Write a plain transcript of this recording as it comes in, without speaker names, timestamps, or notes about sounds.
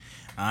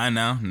I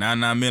know. Now,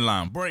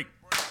 midline. Break.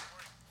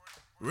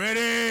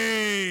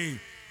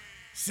 Ready.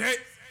 Set.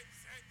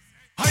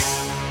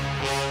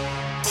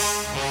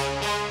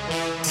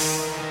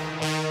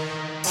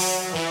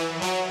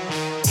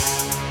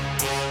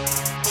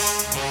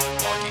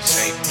 Marky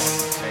safe.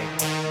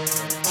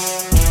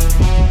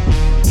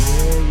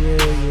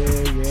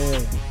 Yeah.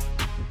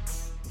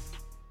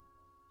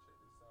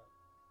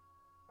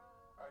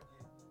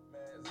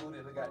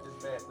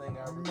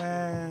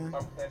 Man.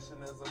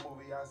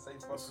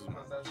 This was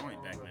my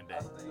joint back in the day.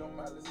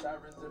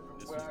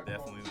 This was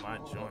definitely my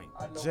joint.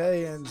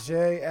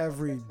 J&J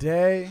every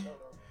day.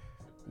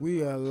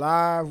 We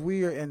alive.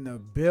 We are in the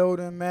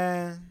building,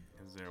 man.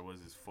 Because there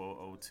was this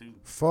 402.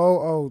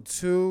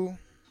 402.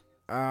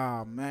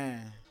 Ah,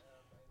 man.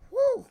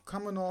 Woo.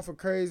 Coming off a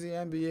crazy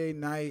NBA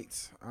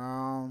night.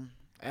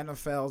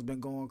 NFL's been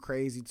going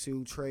crazy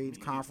too. Trades,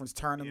 conference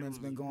tournaments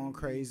been going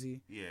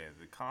crazy. Yeah,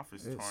 the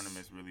conference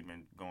tournaments really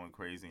been going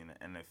crazy, in the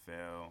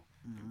NFL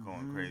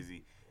going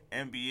crazy.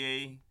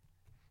 NBA,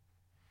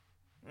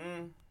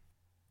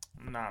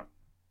 not.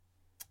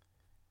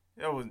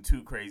 That wasn't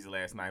too crazy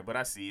last night, but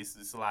I see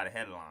it's a lot of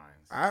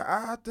headlines.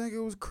 I think it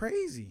was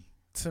crazy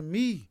to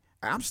me.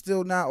 I'm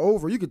still not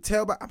over. You could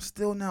tell, but I'm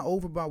still not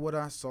over by what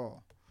I saw,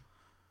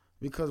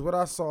 because what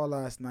I saw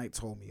last night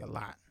told me a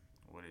lot.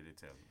 What did it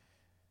tell you?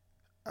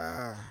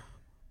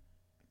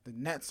 The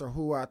Nets are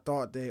who I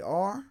thought they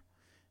are,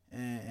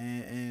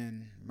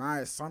 and my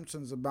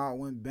assumptions about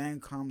when Ben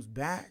comes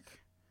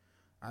back,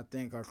 I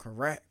think, are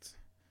correct.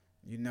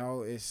 You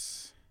know,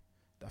 it's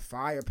the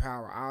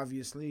firepower.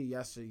 Obviously,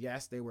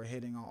 yes, they were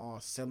hitting on all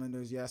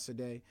cylinders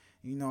yesterday.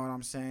 You know what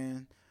I'm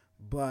saying?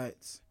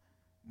 But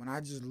when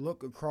I just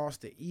look across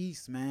the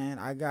East, man,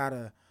 I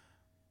gotta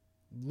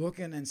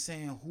looking and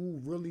saying, who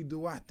really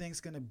do I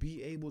think's gonna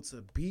be able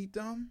to beat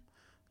them?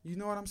 You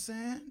know what I'm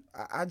saying?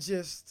 I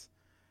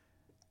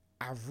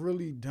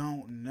really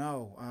don't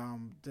know.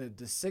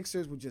 The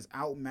Sixers were just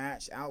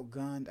outmatched,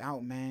 outgunned,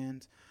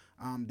 outmanned.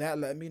 That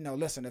let me know,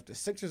 listen, if the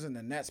Sixers and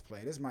the Nets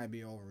play, this might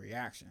be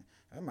overreaction.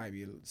 That might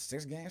be a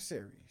 6-game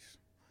series.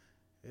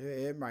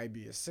 It might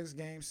be a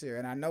 6-game series.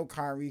 And I know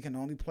Kyrie can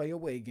only play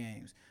away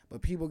games,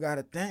 but people got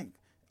to think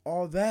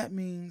all that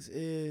means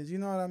is, you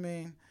know what I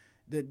mean?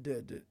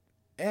 And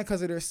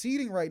because of their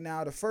seeding right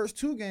now, the first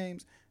 2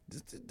 games,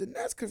 the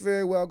Nets could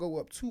very well go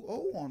up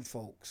 2-0 on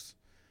folks.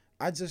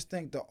 I just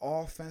think the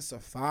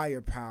offensive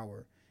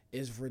firepower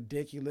is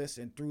ridiculous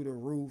and through the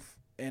roof.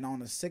 And on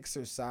the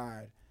Sixers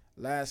side,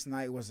 last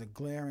night was a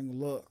glaring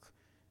look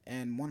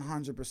and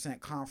 100%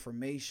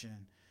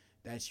 confirmation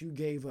that you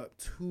gave up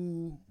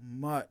too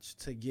much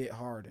to get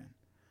Harden.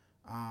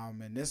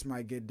 And this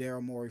might get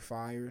Daryl Morey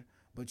fired,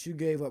 but you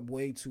gave up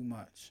way too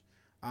much.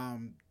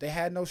 They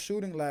had no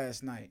shooting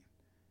last night.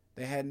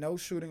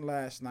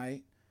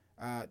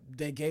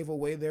 They gave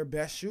away their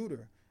best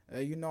shooter.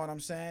 You know what I'm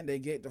saying? They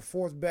get the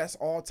 4th best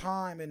all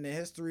time in the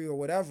history or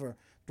whatever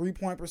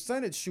 3-point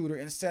percentage shooter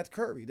in Seth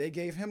Curry. They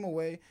gave him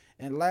away,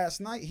 and last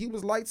night he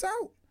was lights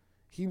out.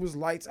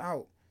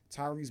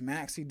 Tyrese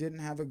Maxey didn't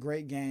have a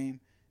great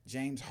game.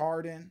 James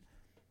Harden,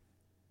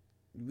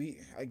 he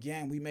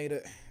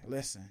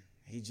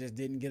just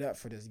didn't get up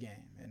for this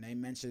game. And they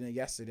mentioned it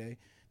yesterday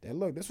that,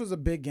 look, this was a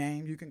big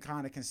game. You can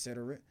kind of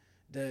consider it.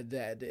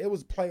 It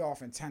was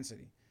playoff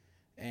intensity,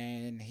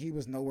 and he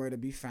was nowhere to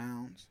be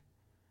found.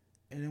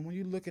 And then when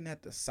you're looking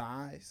at the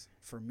size,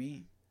 for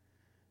me,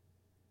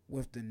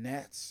 with the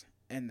Nets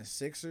and the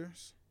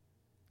Sixers,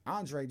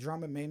 Andre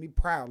Drummond made me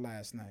proud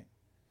last night.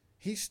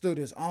 He stood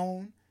his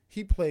own.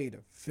 He played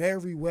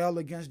very well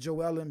against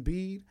Joel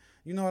Embiid.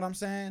 You know what I'm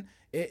saying?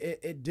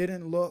 It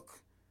didn't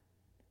look,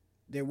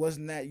 there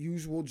wasn't that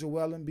usual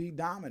Joel Embiid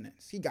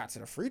dominance. He got to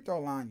the free throw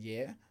line,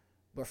 yeah,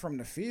 but from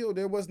the field,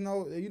 there was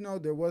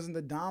there wasn't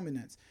the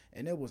dominance.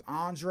 And it was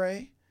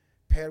Andre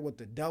paired with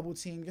the double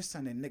team, your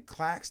son and Nick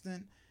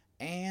Claxton,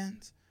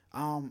 and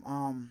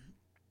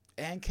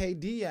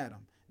KD at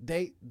him.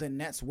 The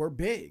Nets were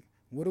big.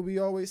 What do we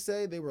always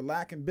say? They were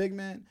lacking big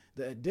men.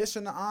 The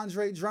addition of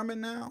Andre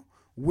Drummond now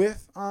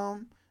with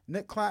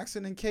Nick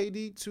Claxton and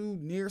KD, 2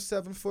 near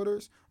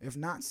 7-footers, if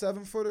not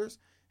 7-footers,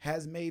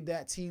 has made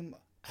that team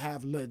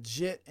have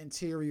legit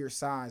interior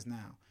size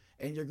now.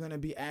 And you're going to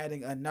be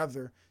adding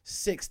another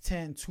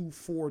 6'10",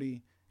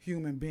 240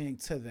 human being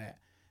to that.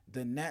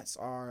 The Nets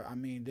are,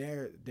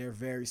 they're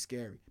very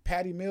scary.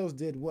 Patty Mills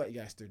did what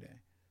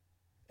yesterday?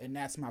 And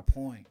that's my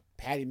point.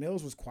 Patty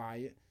Mills was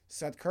quiet.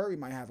 Seth Curry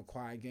might have a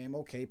quiet game.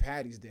 Okay,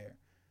 Patty's there.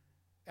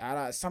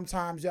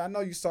 Sometimes, I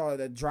know you saw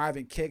the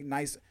driving kick,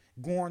 nice.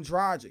 Goran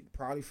Dragic,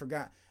 probably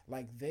forgot.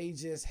 Like, they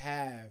just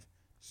have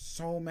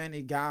so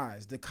many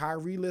guys. The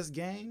Kyrie-less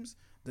games,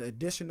 the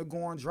addition of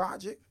Goran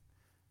Dragic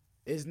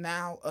is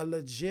now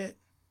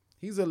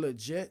he's a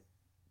legit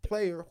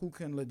player who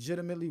can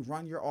legitimately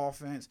run your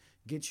offense,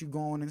 get you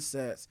going in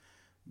sets.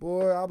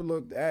 Boy,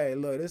 look,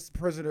 this is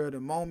prisoner of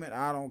the moment.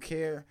 I don't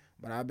care,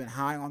 but I've been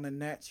high on the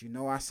Nets. You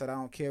know, I said I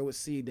don't care what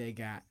seed they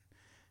got.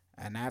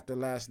 And after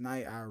last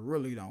night, I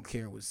really don't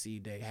care what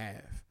seed they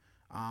have.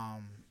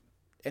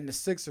 And the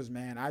Sixers,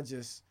 man,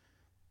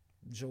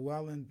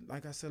 Joel and,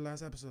 like I said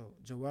last episode,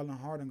 Joel and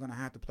Harden going to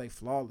have to play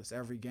flawless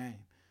every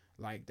game.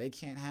 Like, they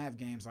can't have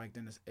games like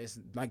this. It's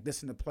like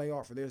this in the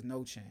playoff, or there's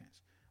no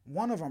chance.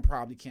 One of them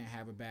probably can't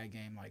have a bad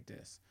game like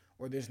this,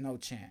 or there's no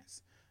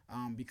chance.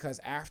 Because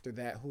after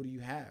that, who do you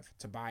have?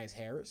 Tobias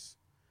Harris,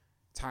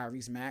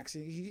 Tyrese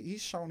Maxey.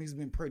 He's shown he's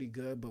been pretty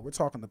good, but we're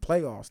talking the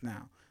playoffs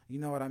now. You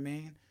know what I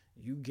mean?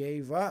 You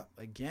gave up,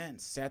 again,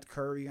 Seth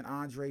Curry and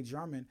Andre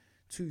Drummond,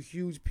 2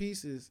 huge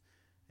pieces,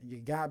 and you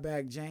got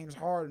back James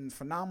Harden,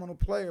 phenomenal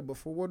player, but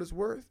for what it's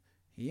worth,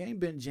 he ain't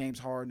been James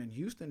Harden in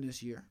Houston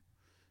this year.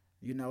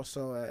 You know,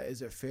 so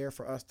is it fair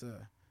for us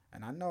to,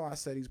 and I know I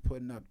said he's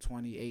putting up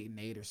 28 and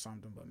 8 or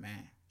something, but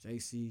man,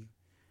 JC,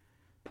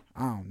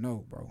 I don't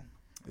know, bro.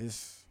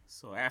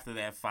 So after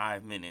that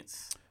 5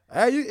 minutes.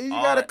 Hey, you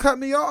got to cut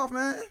me off,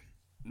 man.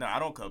 No, I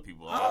don't cut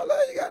people off.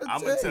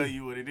 I'm going to tell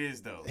you what it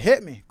is, though.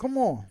 Hit me. Come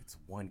on. It's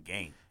one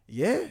game.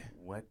 Yeah.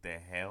 What the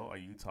hell are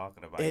you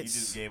talking about? You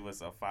just gave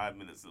us a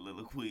 5-minute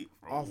soliloquy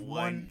from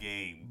one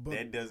game.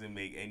 That doesn't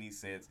make any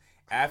sense.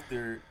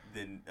 After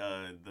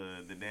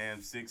the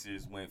damn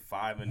Sixers went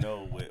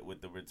 5-0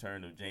 with the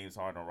return of James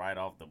Harden right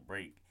off the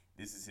break,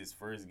 this is his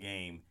first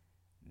game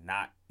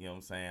not, you know what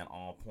I'm saying,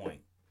 on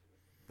point.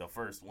 The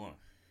first one.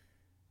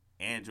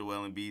 And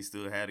Joel Embiid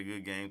still had a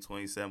good game,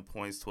 27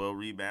 points, 12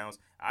 rebounds.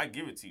 I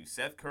give it to you.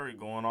 Seth Curry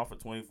going off for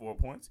 24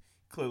 points,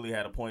 clearly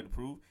had a point to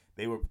prove.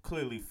 They were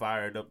clearly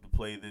fired up to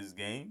play this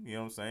game. You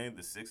know what I'm saying?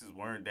 The Sixers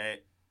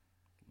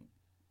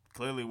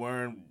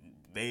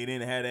they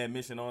didn't have that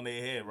mission on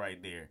their head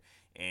right there.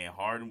 And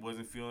Harden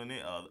wasn't feeling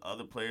it.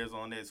 Other players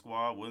on that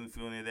squad wasn't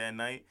feeling it that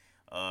night.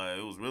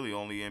 It was really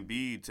only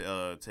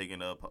Embiid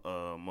taking up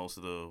most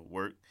of the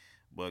work.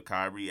 But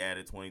Kyrie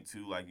added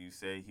 22, like you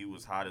said. He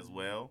was hot as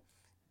well.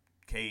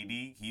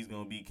 KD, he's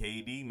going to be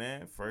KD,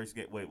 man. First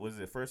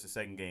or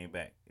second game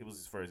back? It was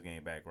his first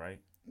game back, right?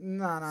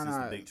 No. Since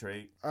the big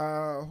trade?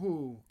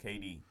 Who?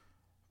 KD.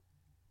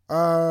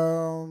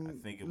 I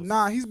think it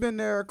was. He's been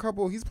there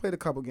he's played a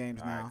couple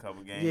games now. A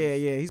couple games?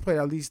 Yeah. He's played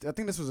at least, I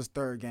think this was his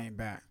 3rd game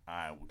back. All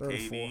right, well,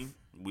 KD,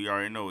 we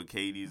already know what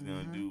KD is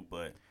going to do,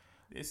 but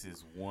this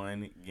is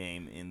one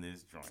game in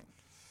this joint.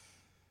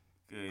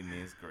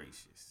 Goodness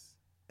gracious.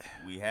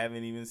 We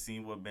haven't even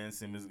seen what Ben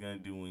Simmons is going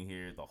to do in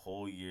here the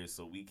whole year,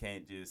 so we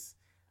can't just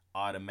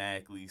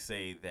automatically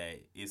say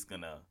that it's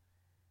going to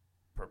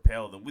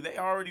propel them. They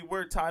already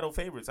were title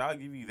favorites. I'll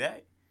give you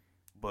that.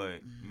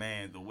 But,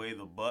 man, the way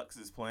the Bucks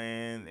is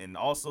playing and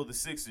also the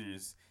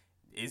Sixers,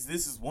 this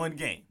is one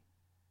game.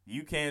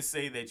 You can't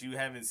say that you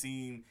haven't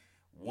seen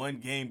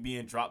one game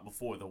being dropped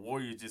before. The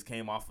Warriors just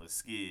came off a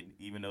skid,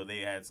 even though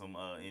they had some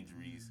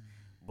injuries.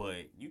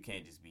 But you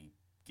can't just be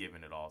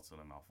giving it all to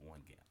them off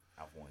one game.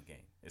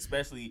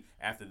 Especially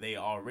after they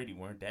already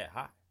weren't that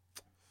hot.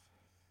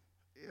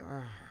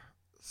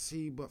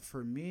 See, but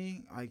for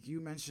me, like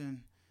you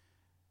mentioned,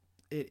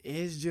 it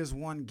is just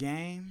one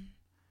game,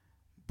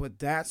 but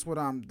that's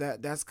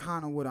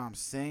kind of what I'm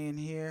saying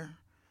here.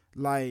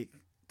 Like,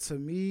 to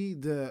me,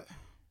 this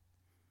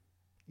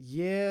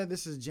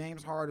is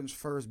James Harden's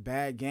first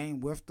bad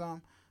game with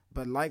them,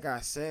 but like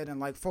I said,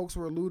 and like folks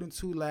were alluding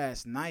to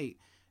last night,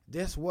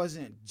 this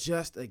wasn't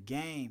just a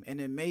game,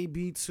 and it may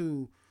be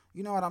to,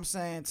 you know what I'm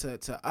saying,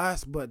 to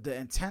us, but the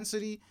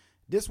intensity,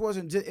 this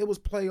wasn't just, it was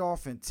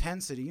playoff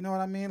intensity. You know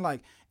what I mean?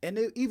 Like, and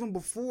even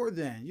before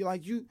then,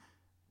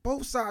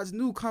 both sides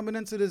knew coming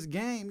into this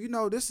game,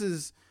 this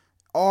is,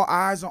 all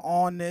eyes are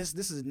on this.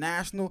 This is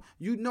national.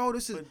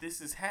 But this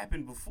has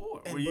happened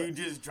before, where you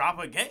just drop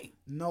a game.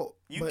 No.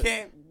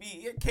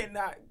 It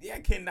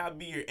cannot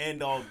be your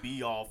end all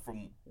be all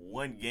from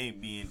one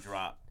game being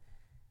dropped.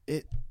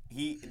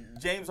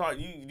 James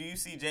Harden, do you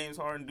see James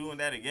Harden doing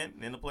that again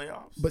in the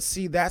playoffs? But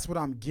see, that's what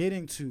I'm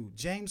getting to.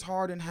 James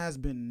Harden has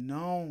been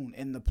known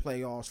in the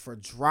playoffs for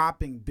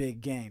dropping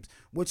big games,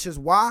 which is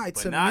why,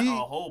 but not a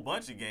whole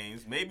bunch of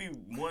games. Maybe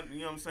one, you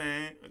know what I'm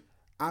saying?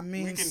 I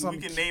mean, we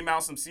can name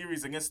out some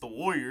series against the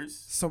Warriors.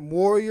 Some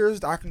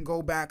Warriors. I can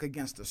go back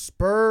against the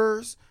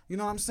Spurs. You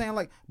know what I'm saying?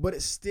 Like, but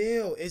it's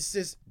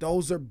just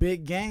those are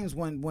big games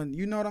when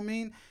you know what I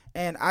mean?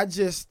 And I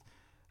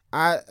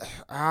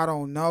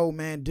don't know,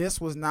 man.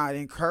 This was not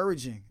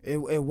encouraging.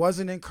 It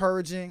wasn't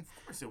encouraging.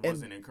 Of course it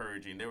wasn't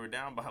encouraging. They were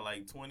down by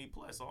like 20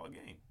 plus all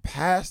game.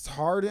 Past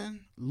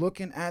Harden,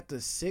 looking at the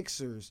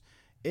Sixers,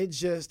 it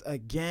just,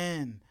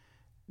 again,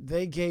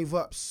 they gave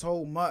up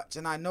so much.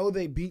 And I know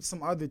they beat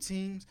some other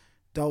teams.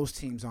 Those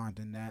teams aren't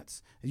the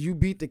Nets. You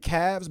beat the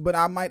Cavs, but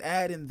I might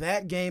add in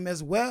that game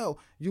as well.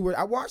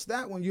 I watched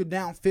that when you're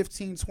down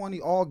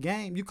 15-20 all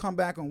game. You come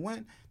back and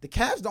win. The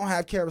Cavs don't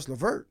have Karis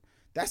LeVert.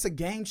 That's a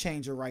game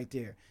changer right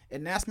there.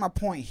 And that's my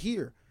point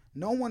here.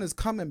 No one is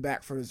coming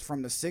back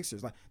from the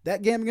Sixers. Like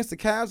that game against the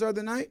Cavs the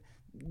other night,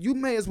 you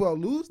may as well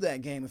lose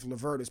that game if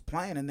LeVert is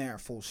playing and they're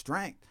at full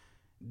strength.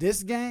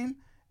 This game,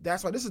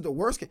 that's why this is the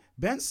worst game.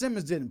 Ben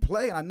Simmons didn't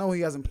play, and I know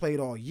he hasn't played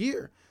all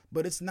year,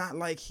 but it's not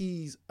like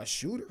he's a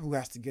shooter who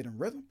has to get in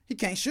rhythm. He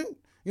can't shoot.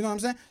 You know what I'm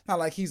saying? Not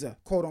like he's a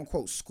quote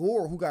unquote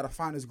scorer who got to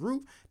find his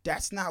groove.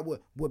 That's not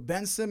what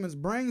Ben Simmons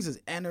brings is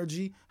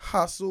energy,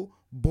 hustle,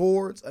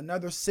 boards,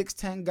 another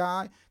 6'10"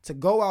 guy to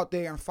go out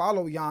there and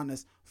follow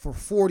Giannis for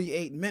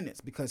 48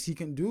 minutes because he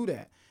can do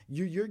that.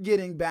 You're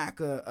getting back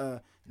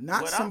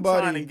not what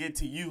somebody. I'm trying to get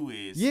to you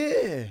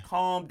is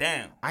calm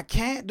down. I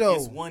can't though.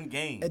 It's one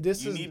game. We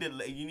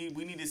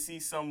need to see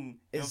some, you know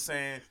what I'm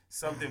saying,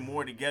 something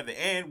more together,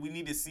 and we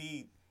need to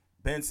see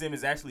Ben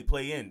Simmons actually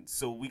play in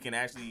so we can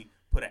actually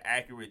put an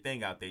accurate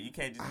thing out there. You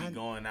can't just be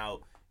going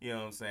out, you know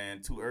what I'm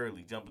saying, too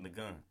early, jumping the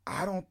gun.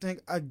 I don't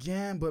think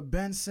again, but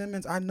Ben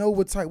Simmons, we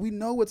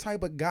know what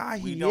type of guy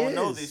he is. We don't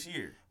know this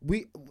year.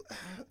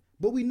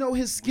 But we know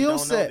his skill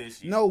set.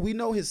 No, we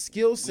know his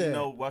skill set. We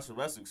know Russell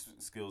Westbrook's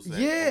skill set.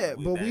 Yeah,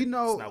 but we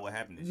know that's not what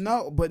happened this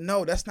year.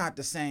 No, that's not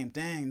the same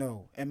thing,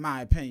 though, in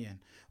my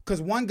opinion.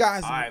 Because one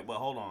guy's. All right, well,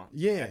 hold on.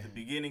 Yeah. At the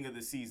beginning of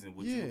the season,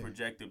 would you have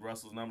projected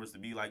Russell's numbers to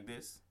be like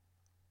this?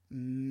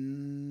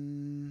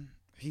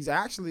 He's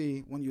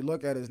actually, when you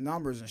look at his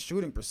numbers and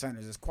shooting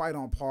percentage, is quite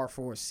on par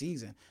for a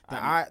season.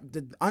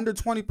 The under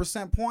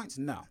 20% points,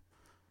 no.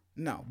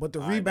 But the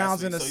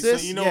rebounds and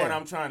assists, so you know what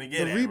I'm trying to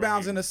get at. The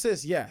rebounds and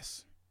assists,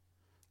 yes.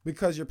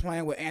 Because you're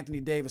playing with Anthony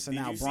Davis and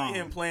now Brown. Did you see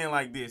him playing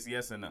like this,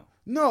 yes or no?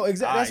 No,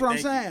 exactly. That's what I'm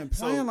saying. You.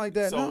 Playing like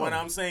that, So what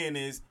I'm saying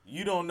is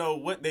you don't know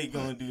what they're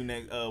going to do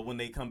next when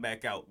they come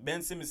back out.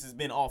 Ben Simmons has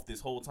been off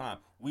this whole time.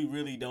 We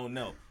really don't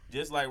know.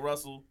 Just like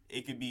Russell,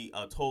 it could be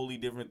a totally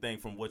different thing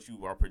from what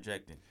you are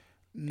projecting.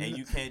 And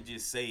you can't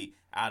just say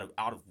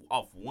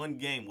off one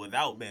game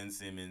without Ben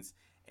Simmons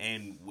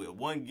and with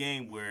one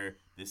game where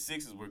the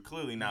Sixers were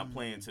clearly not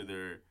playing to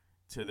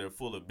their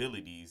full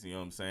abilities, you know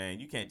what I'm saying?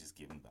 You can't just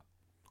give them off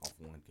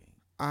one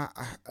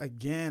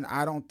game.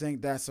 I don't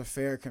think that's a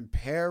fair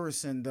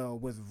comparison though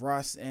with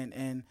Russ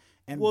and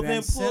well, Ben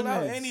then pull Simmons.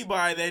 out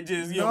anybody that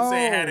just, you know what I'm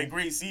saying, had a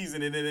great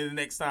season, and then the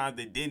next time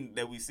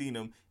that we seen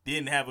them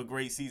didn't have a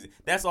great season.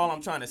 That's all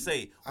I'm trying to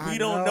say. We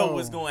don't know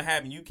what's going to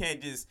happen. You can't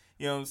just,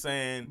 you know what I'm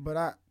saying,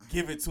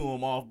 give it to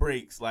him off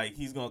breaks like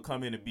he's going to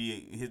come in and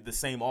be the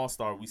same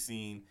all-star we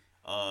seen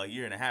a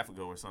year and a half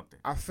ago or something.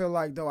 I feel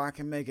like, though, I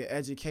can make an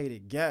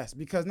educated guess.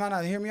 Because,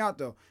 hear me out,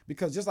 though.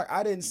 Because just like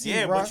I didn't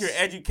see Russ. But your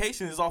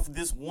education is off of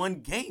this one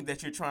game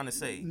that you're trying to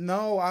say.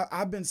 No,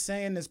 I've been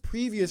saying this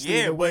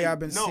previously the way I've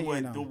been seeing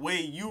them. No, but the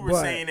way you were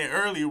saying it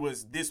earlier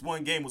was this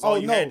one game was all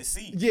you had to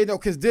see. Yeah, no,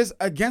 because this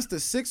against the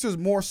Sixers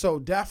more so,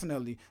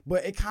 definitely.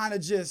 But it kind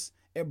of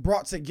it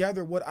brought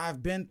together what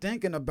I've been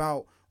thinking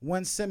about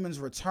when Simmons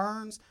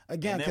returns.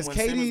 Again, because when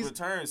Simmons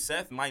returns,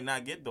 Seth might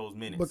not get those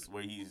minutes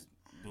where he's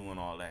doing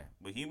all that,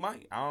 but he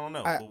might. I don't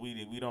know, but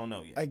we don't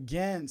know yet.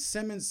 Again,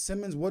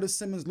 Simmons. What does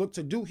Simmons look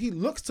to do? He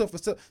looks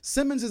to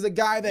Simmons is a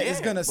guy that is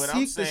gonna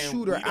seek the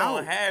shooter out. We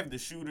don't have the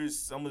shooters,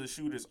 some of the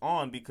shooters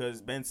on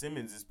because Ben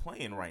Simmons is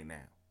playing right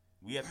now.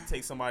 We have to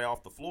take somebody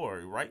off the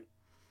floor, right?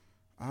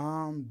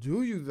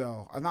 Do you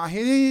though? Now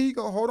here you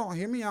go. Hold on,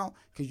 hear me out,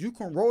 because you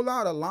can roll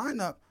out a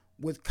lineup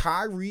with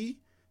Kyrie,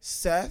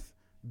 Seth,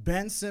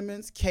 Ben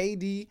Simmons,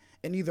 KD,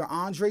 and either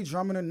Andre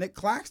Drummond or Nick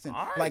Claxton.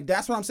 Right. Like,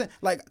 that's what I'm saying.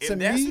 Like, if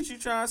that's what you're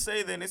trying to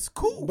say, then it's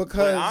cool.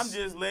 Because but I'm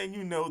just letting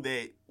you know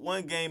that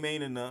one game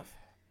ain't enough.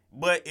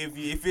 But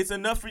if it's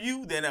enough for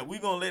you, then we're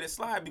going to let it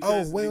slide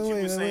because you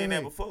were saying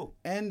that before.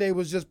 And they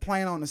was just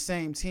playing on the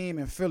same team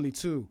in Philly,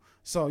 too.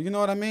 So, you know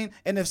what I mean?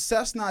 And if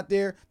Seth's not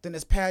there, then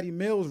it's Patty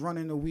Mills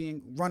running the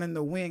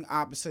wing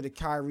opposite of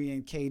Kyrie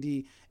and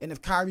KD. And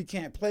if Kyrie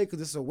can't play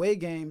because it's away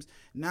games,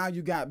 now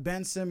you got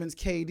Ben Simmons,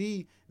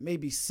 KD,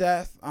 maybe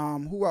Seth.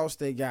 Who else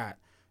they got?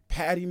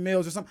 Patty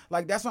Mills or something.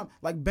 Like, that's what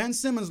Ben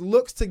Simmons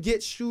looks to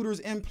get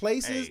shooters in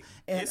places. Hey,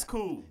 and it's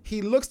cool.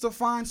 He looks to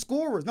find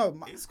scorers. No,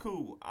 it's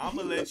cool. I'm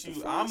gonna let you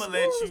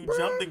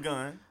jump the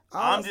gun.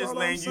 I'm just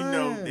letting you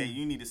know that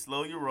you need to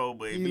slow your roll,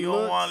 but if you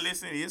don't want to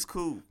listen, it's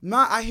cool.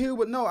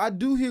 I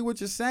do hear what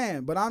you're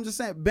saying, but I'm just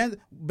saying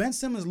Ben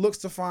Simmons looks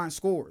to find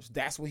scores.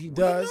 That's what he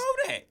does.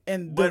 We know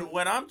that. But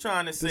what I'm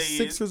trying to say is the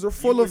Sixers are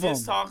full of them.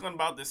 Just talking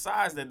about the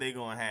size that they're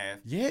gonna have.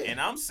 Yeah. And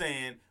I'm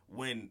saying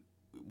when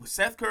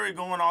Seth Curry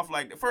going off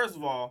like that, first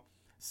of all,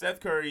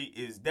 Seth Curry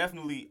is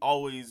definitely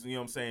always, you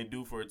know what I'm saying,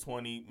 due for a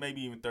 20,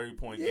 maybe even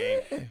 30-point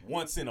game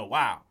once in a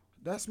while.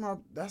 That's my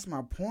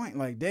point.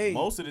 Like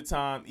most of the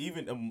time,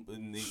 even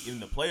in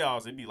the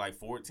playoffs, it'd be like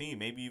 14,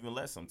 maybe even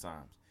less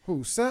sometimes.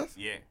 Who, Seth?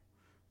 Yeah.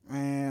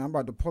 Man, I'm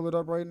about to pull it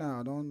up right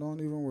now. Don't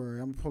even worry.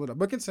 I'm gonna pull it up.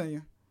 But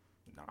continue.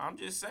 No, I'm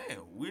just saying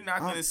we're not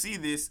gonna see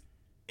this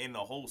in the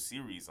whole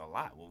series a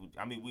lot. Well,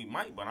 I mean, we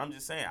might, but I'm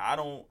just saying I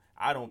don't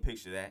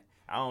picture that.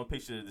 I don't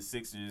picture the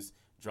Sixers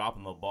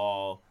dropping the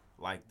ball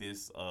like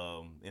this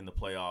in the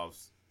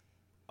playoffs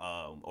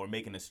or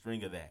making a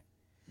string of that.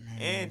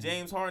 Man. And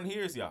James Harden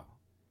hears y'all.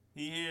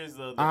 He hears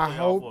the I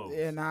hope, woes.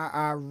 and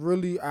I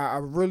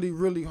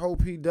really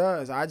hope he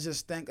does. I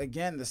just think,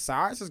 again, the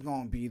size is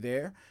going to be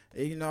there.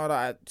 You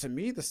know, to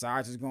me, the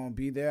size is going to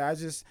be there. I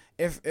just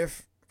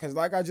because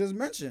like I just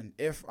mentioned,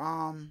 if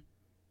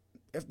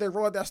they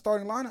roll out that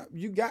starting lineup,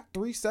 you got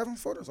 3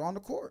 7-footers on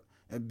the court,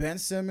 and Ben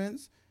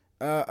Simmons,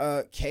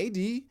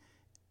 KD,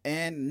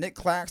 and Nick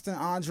Claxton,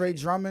 Andre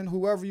Drummond,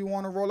 whoever you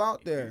want to roll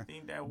out If you there.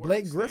 think that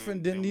Blake works,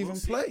 Griffin didn't then even we'll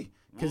see. play.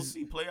 We'll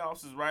see.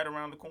 Playoffs is right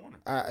around the corner.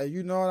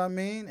 You know what I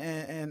mean?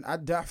 And I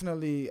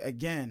definitely,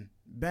 again,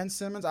 Ben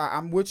Simmons,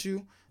 I'm with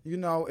you. You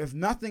know, if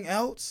nothing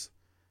else,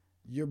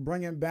 you're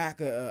bringing back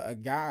a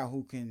guy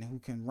who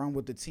can run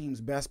with the team's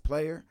best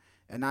player.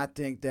 And I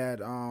think that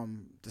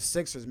the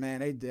Sixers, man,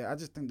 they did. I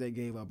just think they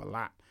gave up a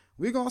lot.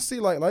 We're going to see,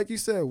 like you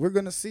said, we're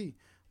going to see.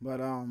 But,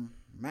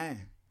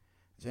 man,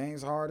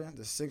 James Harden,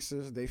 the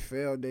Sixers, they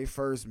failed their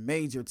first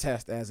major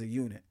test as a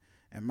unit,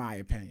 in my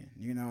opinion.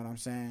 You know what I'm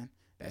saying?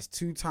 That's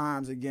 2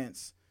 times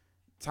against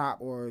top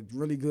or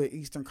really good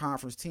Eastern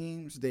Conference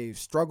teams. They've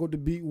struggled to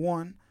beat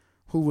one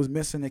who was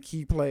missing a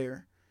key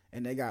player,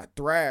 and they got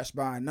thrashed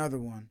by another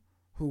one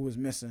who was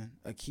missing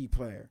a key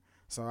player.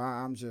 So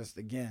I'm just,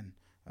 again,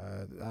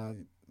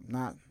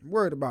 not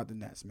worried about the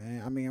Nets,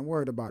 man. I mean, I'm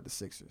worried about the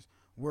Sixers,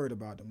 worried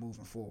about them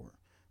moving forward.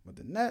 But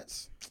the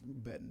Nets, I'm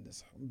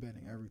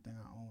betting everything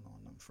I own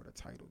on them for the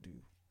title, dude.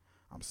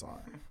 I'm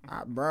sorry.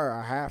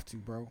 I have to,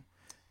 bro.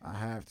 I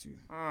have to.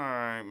 All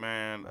right,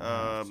 man.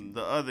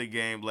 The other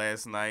game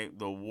last night,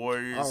 the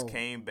Warriors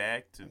came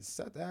back to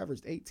Seth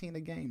averaged 18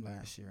 a game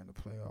last year in the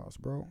playoffs,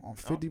 bro. On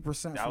 50%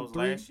 that from was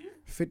 3, last year?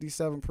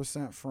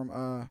 57%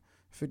 from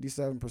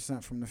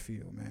 57% from the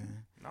field,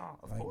 man. No,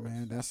 of course.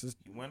 Man, that's just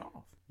you went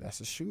off.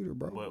 That's a shooter,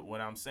 bro. But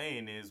what I'm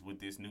saying is, with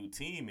this new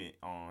team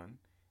on,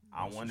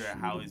 I That's a wonder shooter,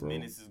 how his bro.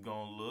 minutes is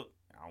gonna look.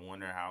 I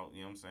wonder how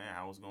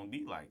how it's gonna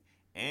be like.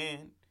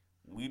 And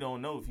we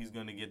don't know if he's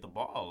gonna get the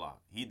ball a lot.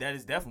 That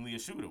is definitely a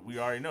shooter. We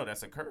already know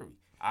that's a Curry.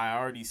 I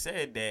already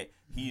said that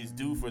he is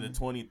due for the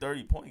 20,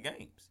 30 point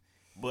games.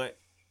 But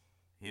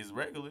his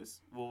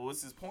regulars, well,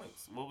 what's his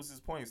points? What was his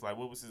points? Like,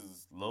 what was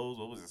his lows?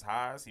 What was his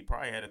highs? He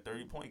probably had a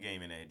 30-point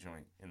game in that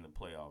joint, in the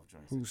playoff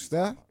joint. Who,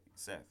 Steph?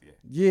 Seth, yeah.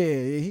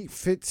 Yeah, he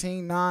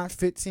 15-9,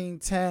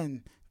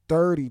 15-10,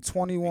 30,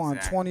 21,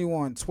 Exactly.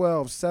 21,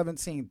 12,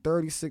 17,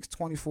 36,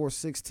 24,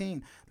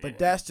 16. But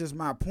that's just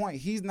my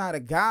point. He's not a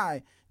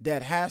guy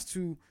that has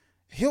to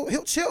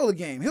he'll chill the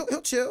game. He'll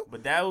chill.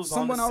 But that was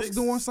someone on the else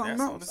Sixers. doing something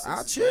That's on else. the I'll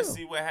Sixers. chill. Let's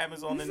see what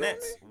happens on You the feel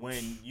Nets me?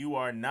 when you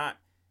are not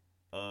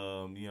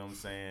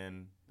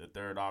the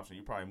third option.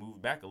 You probably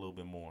move back a little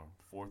bit more,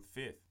 4th,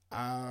 5th.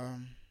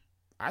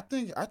 I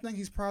think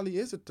he probably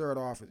is a third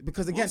offense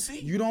because again, We'll see.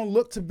 you don't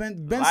look to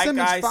Ben Like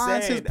Simmons I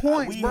finds said, his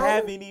points, we bro.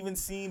 haven't even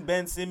seen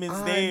Ben Simmons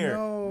I there.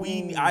 know.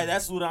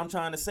 That's what I'm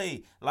trying to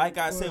say. Like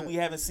I said, But- we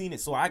haven't seen it,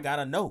 so I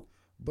gotta know.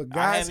 But I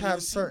guys haven't have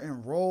even seen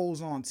certain roles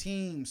on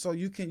teams, so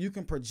you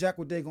can project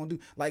what they're gonna do.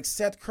 Like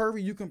Seth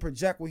Curry, you can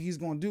project what he's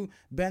gonna do.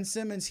 Ben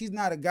Simmons, he's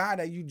not a guy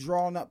that you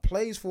drawing up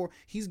plays for.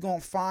 He's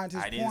gonna find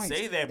his I didn't points.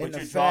 say that, but in the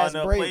you're drawing fast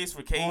up break, plays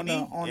for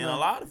KD on in the- a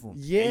lot of them.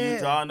 Yeah. And you're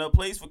drawing up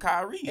plays for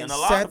Kyrie in And a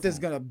lot Seth of is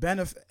them. gonna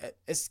benefit.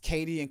 It's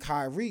KD and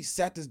Kyrie.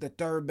 Seth is the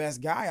third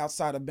best guy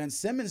outside of Ben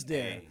Simmons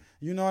there. Hey.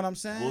 You know what I'm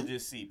saying? We'll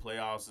just see.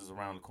 Playoffs is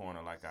around the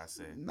corner, like I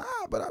said. Nah,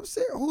 but I'm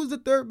saying, who's the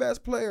third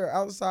best player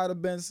outside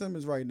of Ben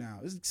Simmons right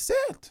now? It's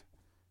Seth.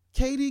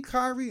 KD,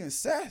 Kyrie, and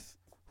Seth.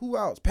 Who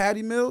else?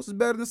 Patty Mills is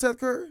better than Seth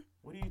Curry?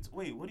 What are you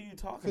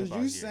talking Because about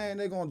you here? saying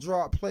they're going to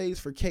draw up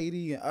plays for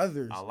KD and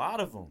others. A lot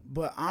of them.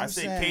 But I I'm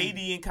said saying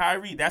KD and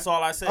Kyrie. That's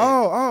all I said.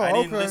 Oh, I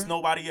didn't okay. list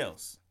nobody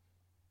else.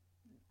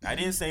 I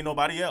didn't say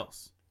nobody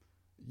else.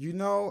 You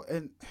know,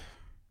 and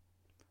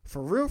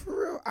for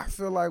real, I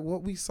feel like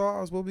what we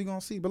saw is what we going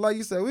to see. But like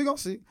you said, we're going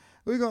to see.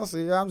 We're going to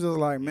see. I'm just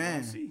like, We man,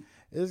 gonna see.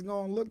 it's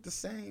going to look the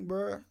same,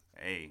 bro.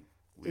 Hey,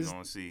 we It's-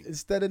 gonna see.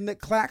 Instead of Nick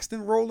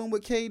Claxton rolling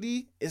with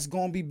KD, it's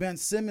going to be Ben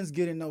Simmons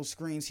getting those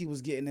screens he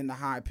was getting in the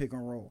high pick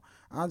and roll.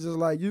 I'm just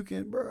like, you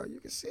can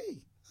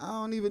see. I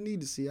don't even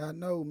need to see. I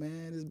know,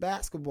 man. It's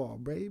basketball,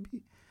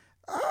 baby.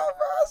 Oh,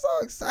 bro, I'm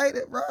so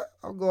excited, bro.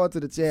 I'm going to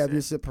the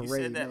championship you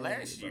parade. said that man,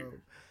 last bro.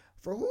 year.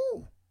 For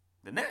who?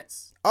 The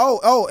Nets.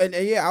 And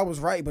yeah, I was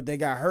right, but they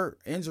got hurt.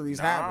 Injuries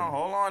Nah, happen.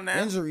 hold on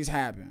now. Injuries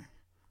happen.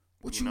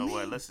 What you know mean?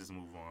 what? Let's just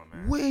move on,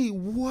 man. Wait,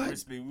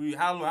 what?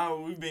 How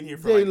we've been here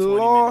for They like 20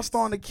 lost minutes.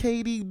 on the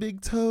KD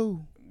big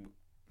toe.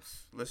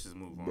 Let's just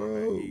move on,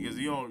 Bro. man. Because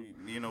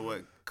you know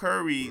what?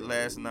 Curry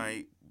last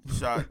night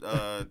shot.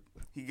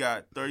 He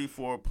got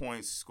 34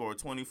 points, scored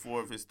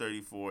 24 of his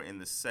 34 in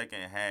the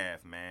second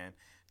half. Man,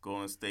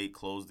 Golden State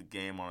closed the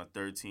game on a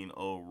 13-0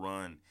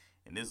 run,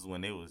 and this is when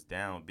they was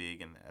down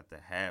big at the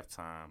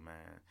halftime.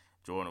 Man,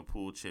 Jordan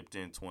Poole chipped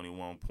in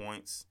 21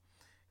 points.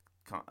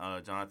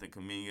 Jonathan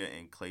Kuminga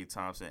and Klay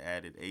Thompson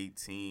added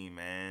 18.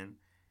 Man,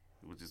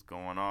 it was just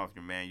going off.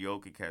 Your man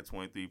Jokic had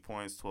 23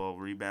 points, 12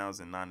 rebounds,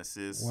 and 9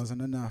 assists.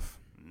 Wasn't enough.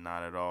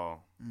 Not at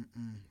all.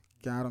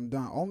 Got him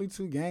done. Only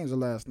 2 games of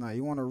last night.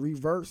 You want to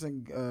reverse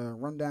and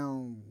run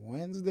down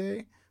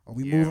Wednesday? Or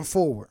we Yeah. moving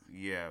forward?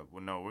 Yeah,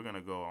 well, no, we're going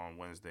to go on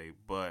Wednesday.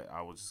 But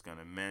I was just going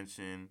to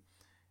mention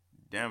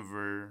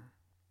Denver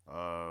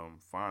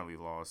finally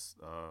lost.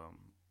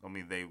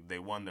 They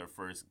won their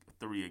first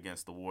 3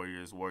 against the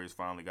Warriors. Warriors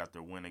finally got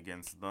their win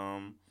against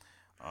them.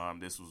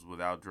 This was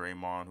without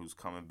Draymond, who's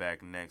coming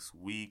back next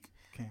week.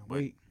 Can't But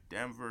wait.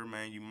 Denver,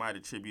 man, you might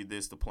attribute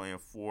this to playing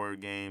 4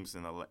 games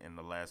in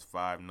the last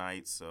 5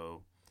 nights.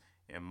 So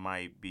it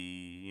might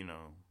be,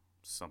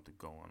 something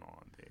going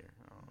on there.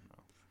 I don't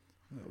know.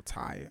 A little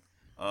tired.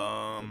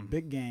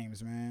 Big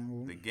games,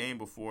 man. The game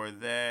before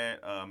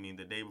that,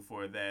 the day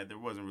before that, there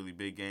wasn't really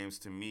big games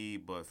to me,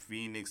 but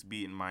Phoenix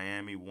beating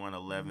Miami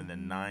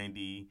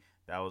 111-90.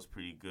 That was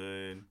pretty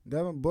good.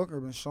 Devin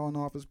Booker been showing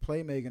off his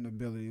playmaking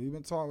ability. We've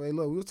been talking. Hey,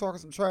 look, we was talking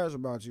some trash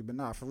about you, but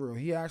not for real.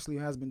 He actually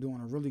has been doing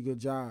a really good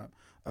job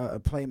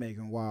of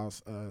playmaking while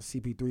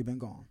CP3 been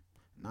gone.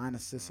 9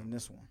 assists in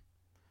this one.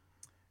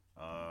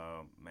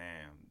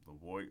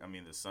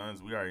 Man, the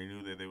Suns. We already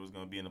knew that they was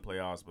gonna be in the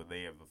playoffs, but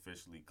they have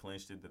officially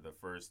clinched it. They're the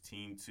first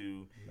team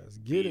to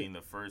beating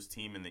the first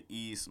team in the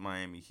East,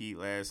 Miami Heat,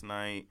 last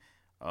night.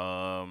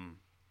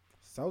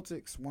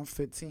 Celtics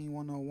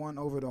 115-101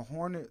 over the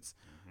Hornets.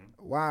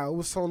 Wow, it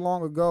was so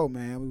long ago,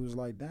 man. We was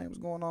like, dang, what's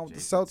going on with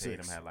the Celtics?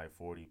 Tatum had like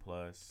 40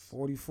 plus.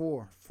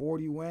 44.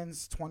 40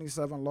 wins,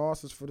 27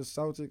 losses for the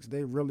Celtics.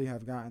 They really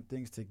have gotten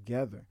things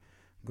together.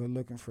 Good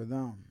looking for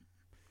them.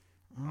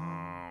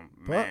 Man.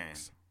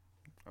 Bucks.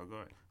 Oh, go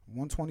ahead.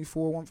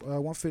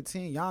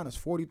 124-115. Giannis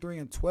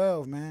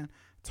 43-12, man.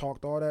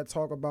 Talked all that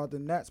talk about the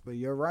Nets, but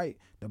you're right.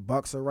 The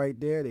Bucks are right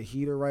there. The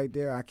Heat are right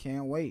there. I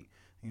can't wait.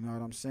 You know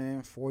what I'm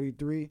saying?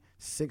 43,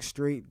 6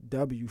 straight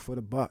W for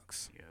the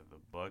Bucks. Yeah, the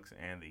Bucks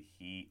and the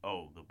Heat.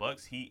 Oh, the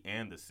Bucks, Heat,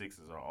 and the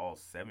Sixers are all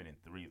 7-3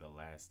 the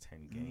last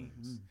 10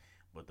 games.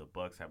 But the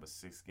Bucks have a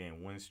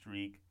 6-game win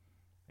streak.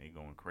 They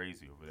going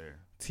crazy over there.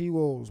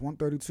 T-Wolves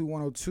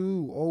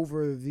 132-102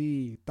 over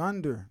the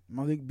Thunder.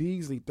 Malik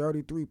Beasley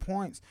 33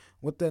 points.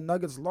 With the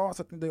Nuggets loss,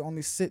 I think they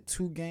only sit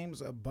 2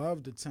 games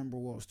above the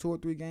Timberwolves, 2 or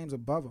 3 games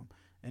above them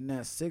in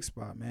that 6th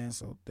spot, man.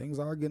 So things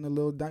are getting a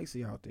little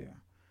dicey out there.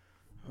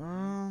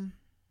 And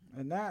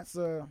that's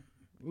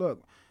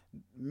look,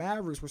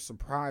 Mavericks were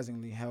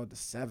surprisingly held to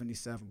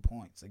 77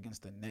 points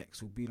against the Knicks,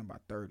 who beat them by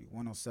 30,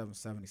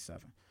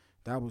 107-77.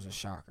 That was a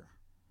shocker.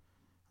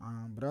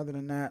 But other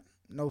than that,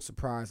 no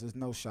surprises,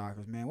 no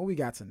shockers, man. What we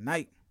got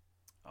tonight?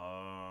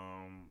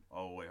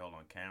 Oh wait, hold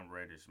on. Cam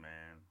Reddish,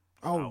 man.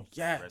 Oh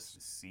yes. Rest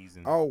of the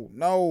season. Oh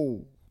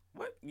no.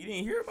 What? You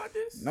didn't hear about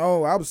this?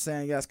 No, I was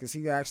saying yes because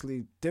he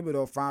actually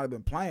Thibodeau finally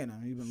been playing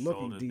him. He's been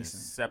looking decent. Been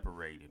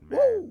separated, man.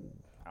 Woo.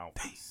 Out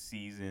for the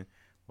season.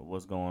 But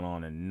what's going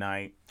on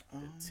tonight?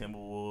 The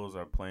Timberwolves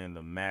are playing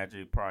the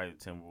Magic. Probably the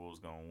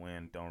Timberwolves gonna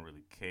win. Don't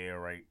really care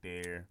right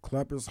there.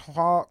 Clippers,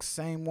 Hawks,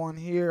 same one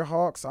here.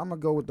 Hawks. I'm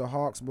gonna go with the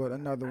Hawks, but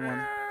another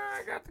one.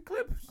 I got the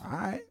Clippers. All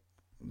right,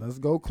 let's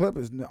go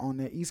Clippers on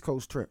their East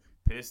Coast trip.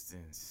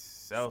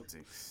 Pistons,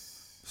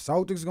 Celtics.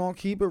 Celtics gonna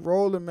keep it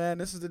rolling, man.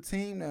 This is the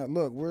team that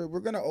look. We're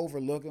gonna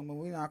overlook them, and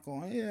we're not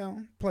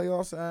going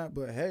playoffs.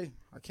 But hey,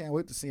 I can't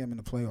wait to see them in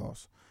the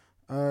playoffs.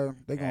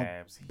 They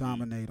gonna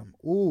dominate them.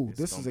 Ooh,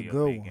 this is a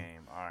good one.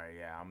 Game. All right,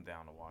 yeah, I'm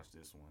down to watch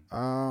this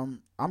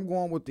one. I'm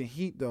going with the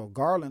Heat though.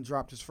 Garland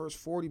dropped his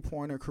first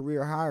 40-pointer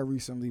career high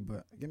recently,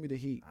 but give me the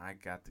Heat. I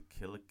got the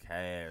killer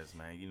Cavs,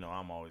 man. You know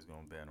I'm always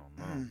gonna bet on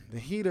them. The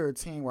Heat are a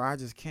team where I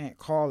just can't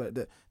call it.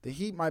 The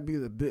Heat might be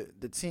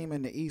the team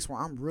in the East where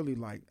I'm really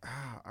like,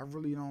 I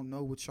really don't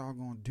know what y'all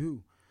gonna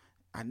do.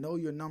 I know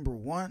you're number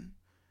one,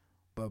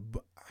 but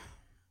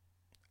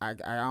I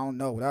don't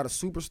know. Without a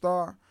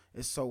superstar,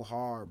 it's so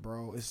hard,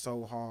 bro. It's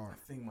so hard.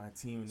 I think my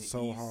team in the East,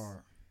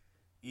 hard.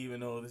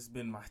 Even though this has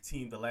been my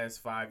team the last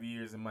 5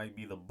 years, it might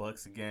be the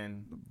Bucks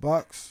again. The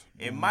Bucks.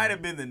 It might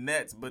have been the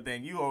Nets, but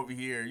then you over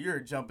here, you're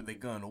jumping the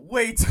gun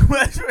way too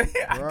much.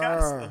 I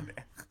gotta slow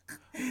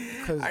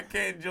down. I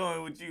can't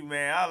join with you,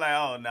 man. I'm like,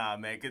 oh nah,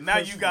 man, because now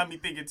you got me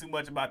thinking too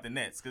much about the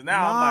Nets. Because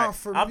now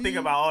I'm thinking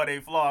about all their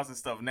flaws and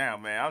stuff now,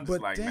 man. I'm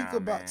just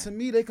man. To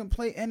me, they can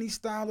play any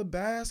style of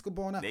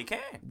basketball now. They can.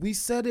 We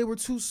said they were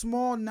too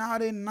small. Now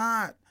they're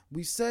not.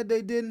 We said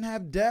they didn't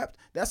have depth.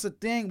 That's the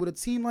thing with a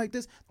team like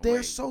this.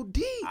 They're so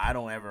deep. I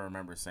don't ever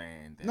remember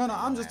saying that. No,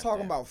 I'm just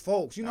talking about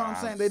folks. You know what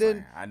I'm saying? They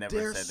didn't. I never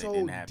they're said so they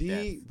didn't have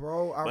deep, depth.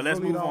 bro. But let's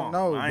really move don't on.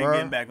 know, I ain't bro.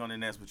 getting back on the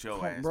Nets with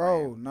your ass,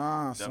 bro. man.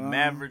 Nah, the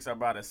Mavericks are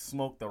about to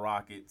smoke the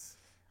Rockets.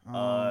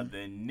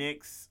 The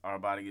Knicks are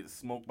about to get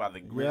smoked by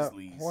the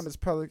Grizzlies. Yep. Hornets,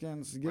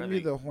 Pelicans. Give me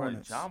the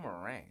Hornets. Ja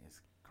Morant is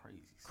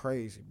crazy.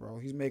 Crazy, bro.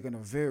 He's making a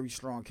very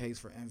strong case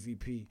for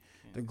MVP.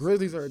 The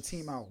Grizzlies are a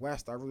team out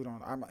west.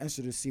 I'm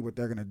interested to see what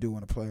they're gonna do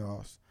in the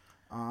playoffs.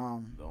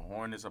 The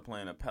Hornets are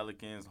playing the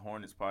Pelicans. The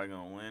Hornets probably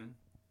gonna win.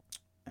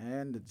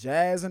 And the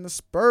Jazz and the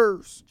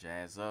Spurs.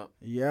 Jazz up.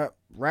 Yep.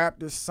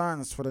 Raptors,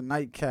 Suns for the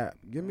nightcap.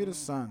 Give me the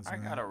Suns. I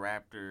got a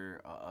Raptor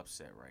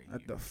upset right here.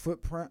 At the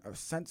footprint of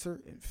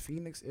Center in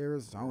Phoenix,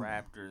 Arizona.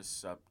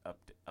 Raptors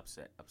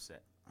upset.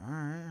 All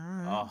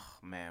right. Oh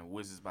man,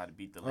 Wizards about to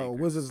beat the Lakers.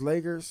 Wizards,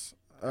 Lakers.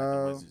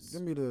 Wizards.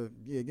 Give me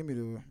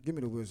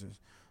the Wizards.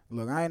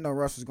 Look, I didn't know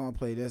Russ was gonna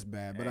play this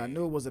bad, but I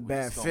knew it was a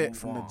bad fit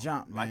from the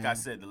jump, man. Like I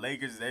said, the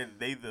Lakers,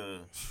 they the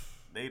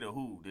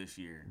who this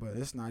year. But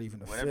it's not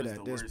even a Whatever's fit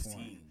at this point.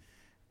 Team.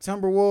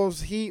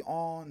 Timberwolves Heat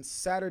on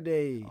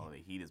Saturday. Oh, the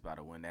Heat is about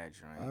to win that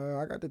joint.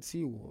 I got the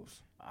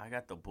T-Wolves. I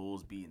got the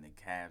Bulls beating the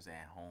Cavs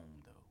at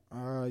home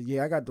though.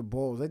 Yeah, I got the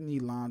Bulls. They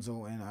need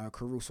Lonzo and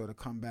Caruso to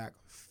come back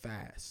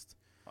fast.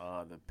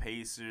 The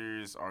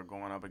Pacers are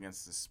going up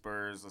against the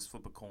Spurs. Let's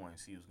flip a coin,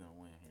 see who's gonna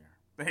win here.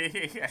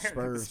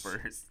 Spurs.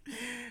 Spurs.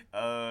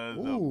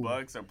 The Ooh.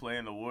 Bucks are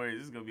playing the Warriors.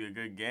 This is gonna be a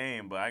good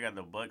game, but I got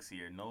the Bucks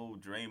here. No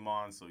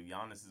Draymond, so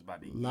Giannis is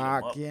about to eat 'em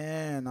Lock up.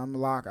 in. I'm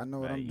locked. I know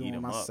what Better I'm eat doing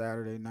 'em my up.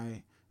 Saturday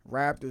night.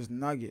 Raptors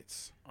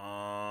Nuggets.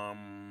 Got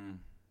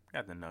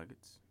the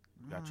Nuggets.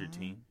 Got your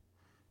team.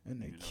 And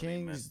the Even though they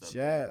Kings messed up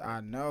Jet. their I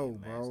know,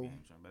 last bro. game,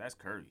 but that's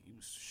Curry. He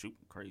was shooting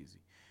crazy.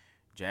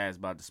 Jazz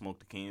about to smoke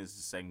the Kings.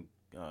 The second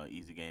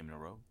easy game in a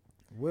row.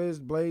 Wiz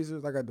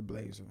Blazers. I got the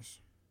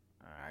Blazers.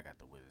 I got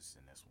the Wizards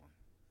in this one.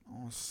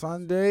 On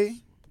Sunday.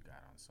 What we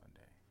got on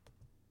Sunday?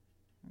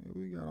 What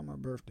we got on my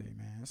birthday,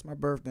 man? It's my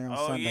birthday on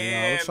Oh Sunday,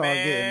 yeah, y'all. What y'all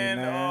getting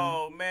me, man?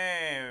 Oh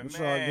man, What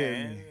man. y'all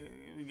getting me?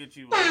 Let me get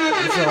you. What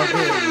y'all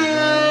getting me,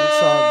 man?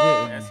 What y'all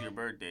getting me? That's your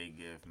birthday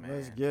gift, man.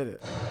 Let's get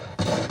it.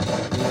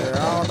 Yeah, I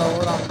don't know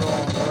what I'm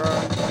doing, bro.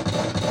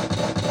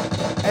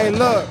 Hey,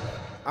 look.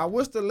 I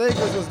wish the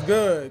Lakers was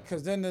good,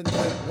 because then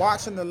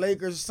watching the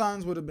Lakers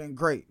Suns would have been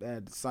great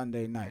that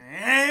Sunday night.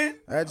 Man,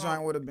 That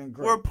joint would have been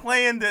great. we're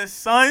playing the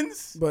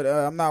Suns. But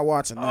I'm not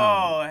watching that one.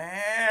 Oh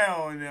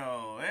hell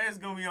no! That's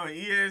gonna be on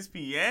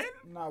ESPN.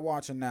 I'm not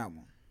watching that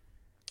one.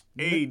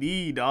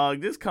 AD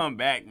dog, just come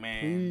back,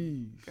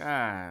 man. Please.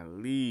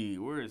 Golly,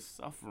 we're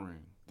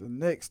suffering. The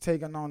Knicks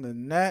taking on the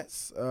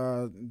Nets.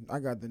 I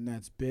got the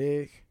Nets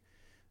big.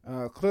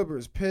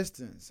 Clippers,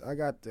 Pistons. I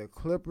got the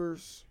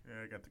Clippers.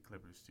 Yeah, I got the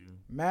Clippers too.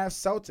 Mavs,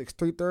 Celtics,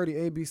 3:30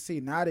 ABC.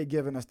 Now they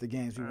giving us the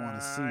games we want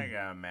to see. I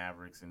got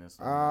Mavericks in this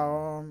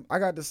one. I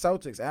got the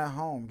Celtics at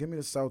home. Give me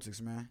the Celtics,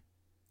 man.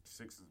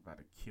 Sixers about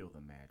to kill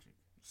the Magic.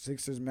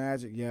 Sixers,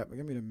 Magic. Yep.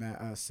 Give me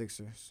the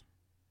Sixers.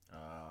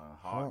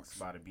 Hawks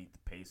about to beat the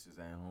Pacers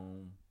at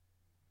home.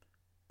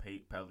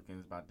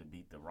 Pelicans about to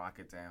beat the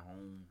Rockets at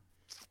home.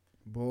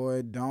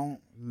 Boy,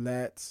 don't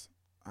let.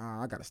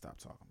 I gotta stop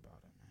talking about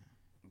it, man.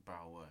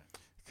 About what?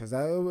 Because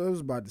it was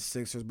about the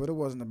Sixers, but it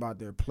wasn't about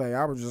their play.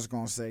 I was just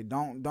gonna say,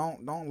 don't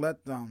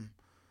let them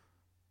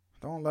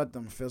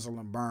fizzle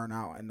and burn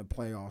out in the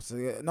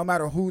playoffs. No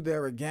matter who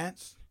they're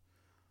against,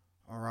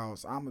 or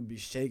else I'm gonna be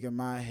shaking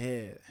my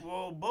head.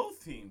 Well,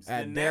 both teams,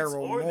 At the Nets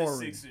Daryl or the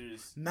Morey.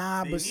 Sixers,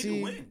 Nah, they but need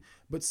to win.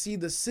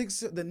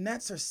 the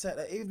Nets are set.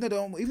 Even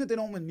if they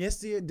don't win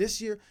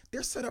this year,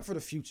 they're set up for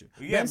the future.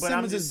 Yeah, Ben but Simmons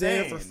I'm is just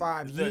there saying, for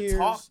 5 the years.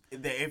 talk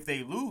that if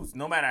they lose,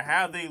 no matter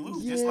how they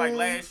lose, just like Yeah.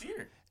 last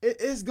year.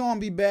 It's gonna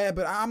be bad,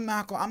 but I'm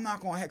not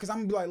gonna because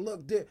I'm gonna be like,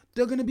 look,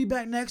 they're gonna be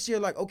back next year.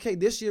 Like, okay,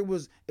 this year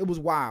was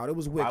wild, it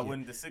was wicked. Why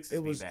wouldn't the Sixers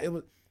be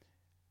back?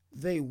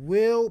 They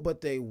will,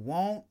 but they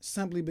won't,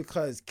 simply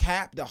because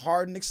Cap, the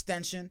Harden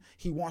extension,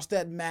 he wants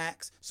that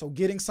max. So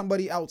getting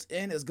somebody else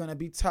in is gonna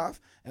be tough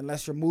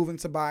unless you're moving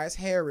Tobias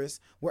Harris.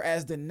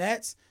 Whereas the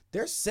Nets,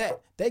 they're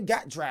set. They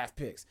got draft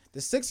picks.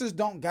 The Sixers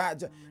don't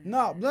got.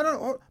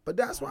 No. But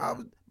that's why I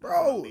was,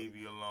 bro. Leave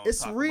you alone. It's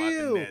Talk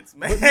real. About the Nets,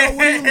 man. But no,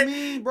 what do you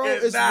mean, bro?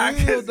 It's not,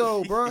 real 'cause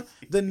though, bro.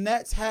 The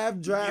Nets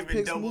have draft giving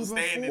picks double moving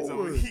standards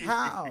over forward. here.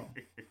 How?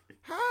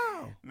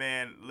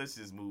 Man, let's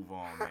just move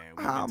on, man.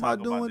 We've How been am I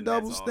talking about doing the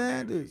double Nets all day.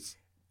 standards?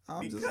 I'm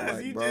Because just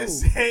like, you bro.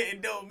 just said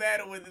it don't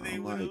matter whether they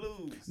I'm win or like,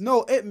 lose.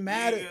 No, it You ain't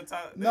matters. gonna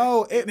talk-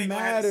 No, they it gonna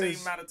have the matters.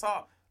 same amount of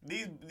talk.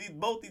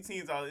 Both these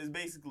teams is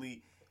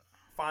basically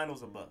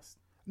finals or bust.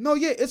 No,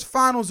 yeah, it's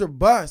finals or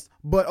bust.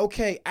 But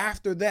okay,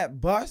 after that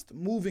bust,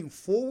 moving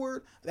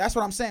forward, that's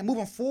what I'm saying.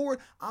 Moving forward,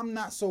 I'm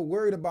not so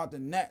worried about the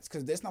Nets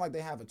because it's not like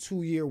they have a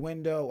 2-year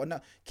window. Or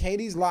no,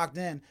 KD's locked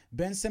in.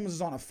 Ben Simmons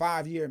is on a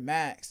 5-year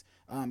max.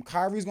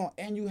 Kyrie's going,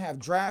 and you have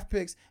draft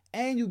picks,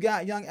 and you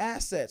got young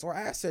assets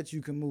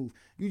you can move.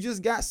 You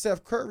just got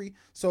Seth Curry,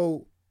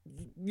 so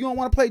you don't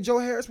want to play Joe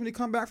Harris when he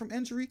come back from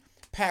injury.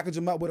 Package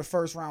him up with a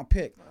first-round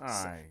pick. All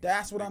right.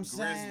 That's what The I'm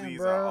saying, Grizzlies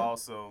bro. are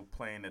also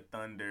playing the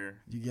Thunder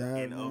You got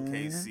it, in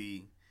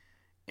OKC,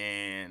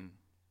 and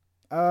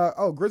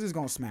Grizzlies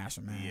gonna smash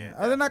them, man. Yeah, They're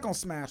definitely. not gonna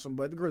smash them,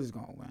 but the Grizzlies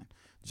gonna win.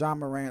 John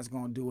Morant's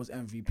gonna do his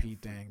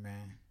MVP thing,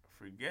 man.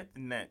 forget the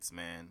Nets,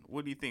 man.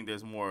 What do you think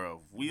there's more of,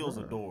 wheels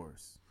or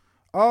doors?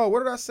 Oh, what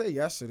did I say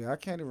yesterday? I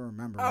can't even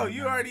remember. Oh, right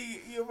you've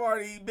now.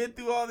 already been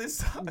through all this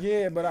stuff.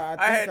 Yeah, but I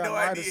think I had no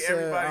might have idea said,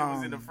 everybody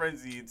was in a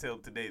frenzy until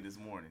today, this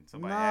morning.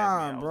 Somebody asked me,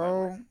 Nah, I was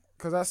bro. like,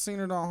 Cause I seen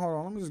it on. Hold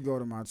on, let me just go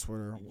to my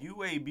Twitter.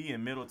 UAB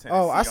and Middle Tennessee.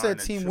 Oh, I are said in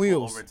a Team triple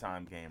Wheels.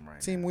 overtime game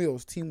right Team now.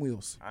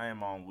 Wheels. I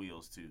am on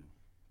wheels too.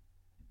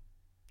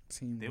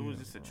 Team It Wheels.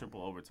 was just a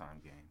triple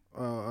overtime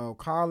game.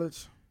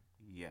 College.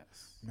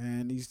 Yes.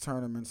 Man, these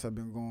tournaments have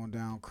been going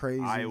down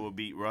crazy. Iowa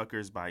beat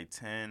Rutgers by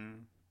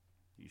 10.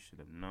 You should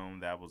have known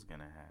that was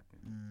gonna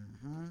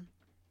happen.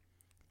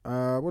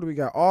 What do we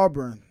got?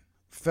 Auburn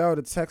fell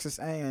to Texas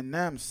A&M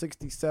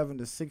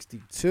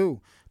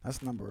 67-62.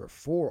 That's number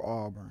 4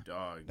 Auburn.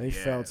 Dog, They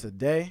yeah. fell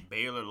today.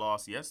 Baylor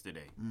lost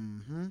yesterday.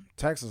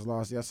 Texas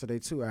lost yesterday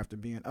too after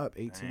being up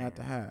 18 Damn. at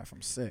the half.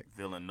 I'm sick.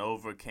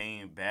 Villanova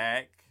came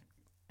back,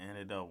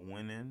 ended up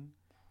winning.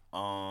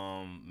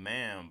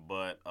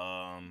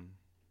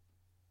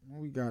 What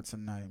we got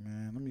tonight,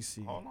 man? Let me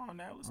see. Hold on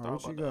now. Let's All right,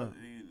 talk what you about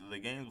the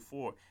game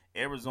before.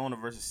 Arizona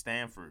versus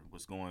Stanford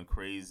was going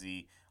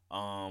crazy.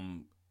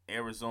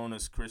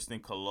 Arizona's Kristen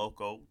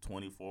Coloco,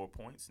 24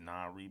 points,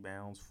 9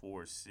 rebounds,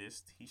 4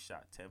 assists. He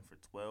shot 10 for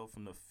 12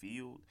 from the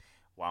field.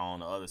 While on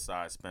the other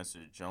side, Spencer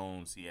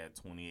Jones, he had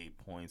 28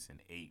 points and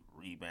 8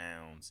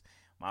 rebounds.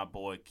 My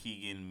boy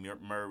Keegan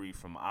Murray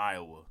from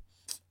Iowa,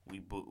 we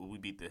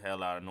beat the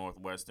hell out of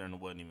Northwestern. It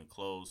wasn't even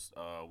close.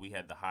 We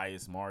had the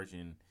highest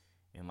margin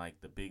in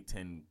like the Big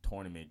Ten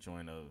tournament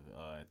joint of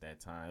at that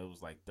time. It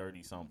was like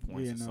 30-something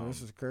points. Yeah, or something.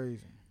 this is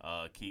crazy.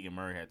 Keegan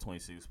Murray had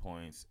 26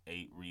 points,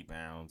 8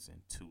 rebounds,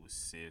 and 2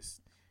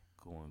 assists.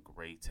 Going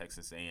great.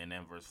 Texas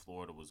A&M versus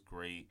Florida was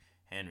great.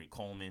 Henry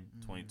Coleman,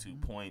 22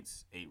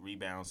 points, 8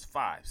 rebounds,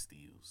 5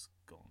 steals.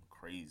 Going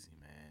crazy,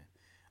 man.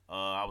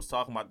 I was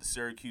talking about the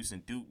Syracuse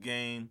and Duke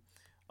game.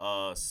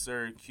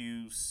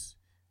 Syracuse,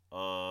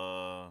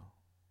 dang,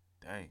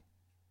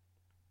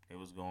 it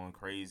was going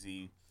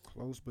crazy.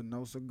 Close but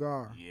no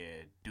cigar.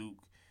 Yeah,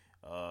 Duke,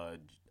 from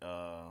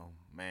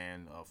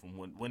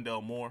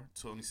Wendell Moore,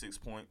 26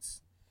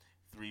 points,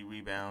 3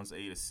 rebounds,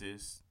 8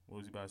 assists. What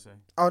was he about to say?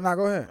 Oh, no,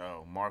 go ahead.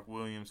 Oh, Mark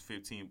Williams,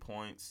 15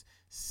 points,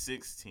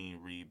 16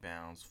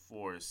 rebounds,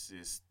 4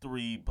 assists,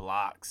 3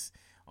 blocks.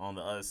 On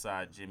the other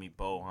side, Jimmy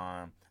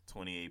Bohan,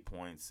 28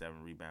 points,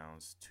 7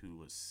 rebounds,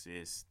 2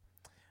 assists.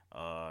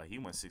 He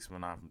went 6 for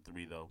 9 from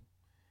 3, though.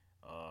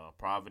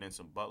 Providence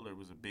and Butler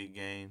was a big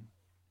game.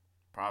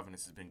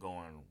 Providence has been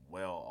going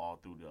well all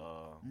through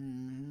the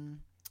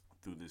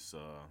through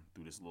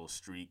this little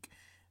streak.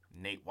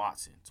 Nate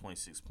Watson,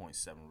 26.7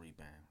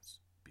 rebounds.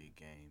 Big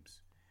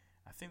games.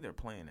 I think they're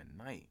playing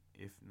tonight.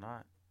 If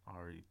not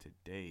already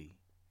today,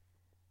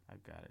 I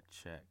gotta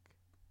check.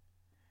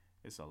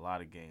 It's a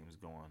lot of games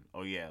going.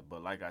 Oh yeah,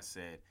 but like I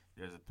said,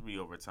 there's a 3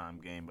 overtime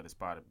game, but it's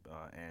part of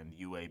and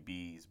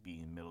UAB is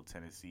beating Middle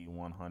Tennessee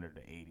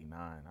 100-89.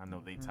 I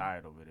know they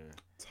tired over there.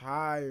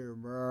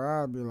 Tired,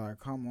 bro. I'd be like,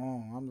 come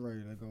on, I'm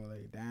ready to go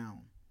lay down.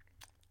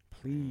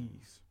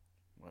 Please.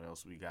 What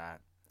else we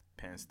got?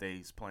 Penn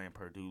State's playing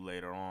Purdue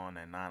later on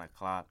at 9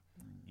 o'clock.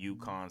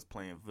 UConn's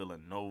playing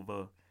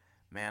Villanova.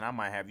 Man, I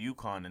might have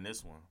UConn in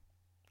this one.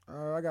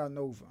 I got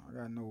Nova.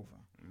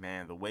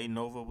 Man, the way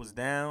Nova was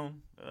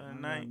down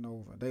tonight.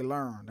 Nova. They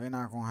learned. They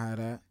not going to have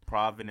that.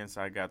 Providence,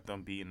 I got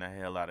them beating the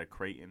hell out of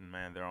Creighton.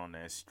 Man, they're on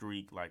that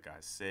streak, like I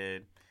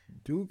said.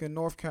 Duke and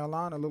North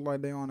Carolina look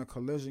like they're on a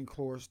collision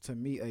course to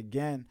meet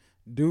again.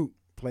 Duke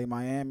play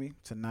Miami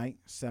tonight,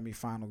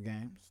 semifinal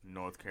games.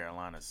 North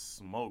Carolina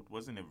smoked.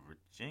 Wasn't it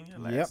Virginia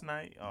last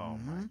night? Oh,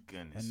 my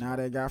goodness. And now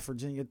they got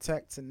Virginia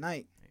Tech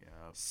tonight,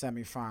 Yep.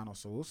 semifinal.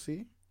 So we'll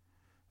see.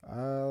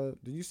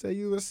 Did you say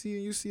USC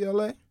and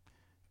UCLA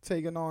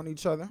taking on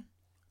each other?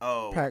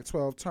 Oh,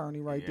 Pac-12 tourney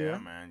right there. Yeah,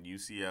 man.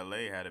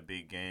 UCLA had a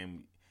big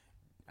game.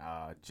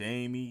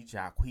 Jamie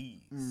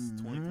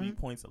Jacquez, 23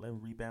 points, 11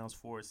 rebounds,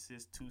 4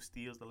 assists, 2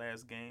 steals the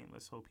last game.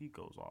 Let's hope he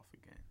goes off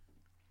again.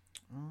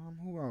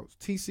 Who else?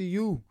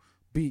 TCU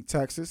beat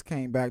Texas,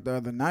 came back the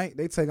other night.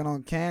 They taking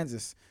on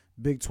Kansas,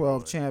 Big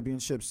 12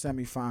 championship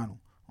semifinal.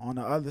 On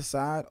the other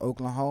side,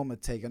 Oklahoma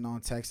taking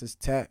on Texas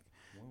Tech.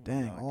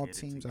 Dang, all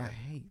teams I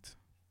hate.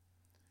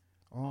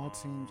 All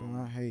teams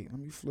I hate. Let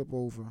me flip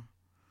over.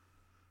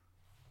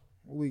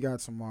 What we got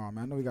tomorrow,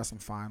 man? I know we got some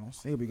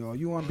finals. Here we go.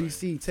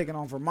 UMBC taking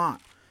on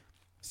Vermont.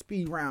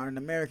 Speed round in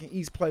the American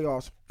East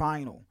playoffs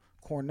final.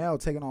 Cornell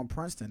taking on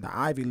Princeton. The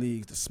Ivy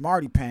Leagues, the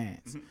Smarty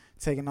Pants,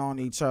 taking on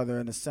each other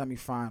in the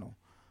semifinal.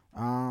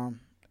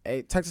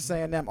 Texas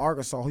A&M,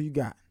 Arkansas. Who you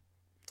got?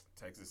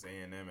 Texas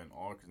A&M and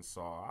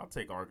Arkansas. I'll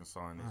take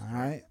Arkansas in this. All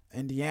right.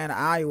 Indiana,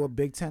 Iowa,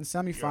 Big Ten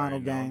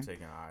semifinal game. I'm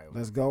taking Iowa.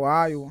 Let's go,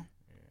 Iowa.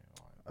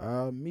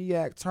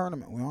 MEAC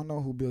tournament. We don't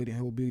know who'll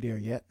be there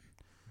yet.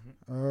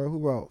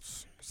 Who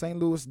else? St.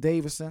 Louis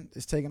Davidson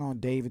is taking on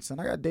Davidson.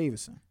 I got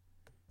Davidson.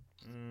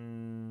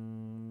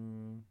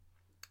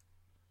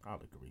 I'll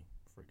agree.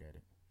 Forget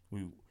it.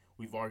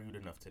 We've argued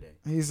enough today.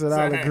 He said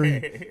I'll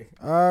agree.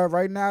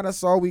 Right now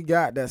that's all we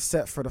got that's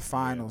set for the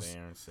finals. Yeah, they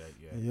aren't set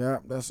yet.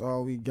 Yep, that's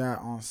all we got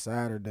on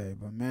Saturday.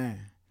 But man,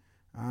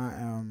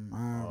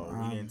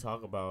 we didn't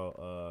talk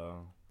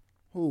about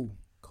who?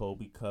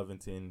 Kobe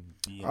Covington.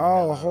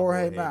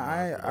 Jorge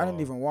man. I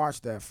didn't even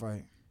watch that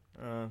fight.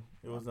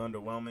 It was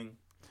underwhelming.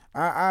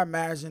 I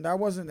imagined. I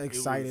wasn't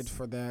excited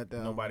for that.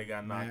 Nobody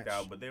got knocked match.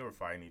 out, but they were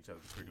fighting each other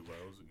pretty well.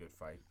 It was a good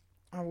fight.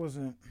 I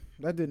wasn't.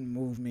 That didn't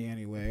move me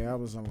anyway.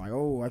 I'm like,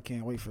 oh, I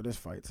can't wait for this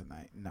fight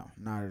tonight. No,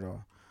 not at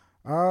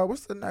all.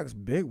 What's the next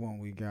big one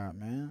we got,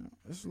 man?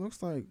 This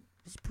looks like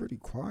it's pretty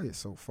quiet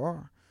so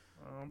far.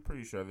 I'm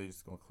pretty sure they're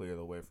just gonna clear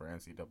the way for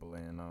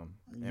NCAA and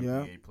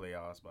NBA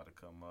playoffs about to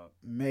come up.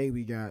 May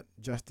we got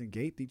Justin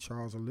Gaethje,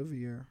 Charles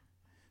Olivier.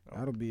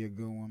 That'll be a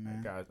good one,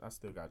 man. I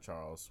still got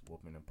Charles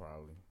whooping him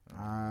probably.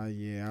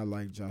 Yeah, I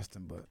like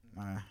Justin, but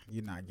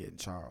you're not getting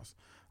Charles.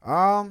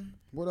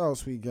 What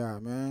else we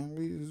got, man?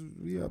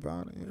 We up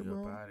out of here,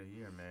 bro. We up out of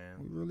here, man.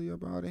 We really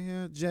up out of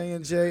here.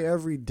 J&J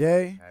every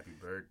day. Happy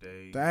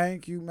birthday.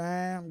 Thank you,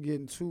 man. I'm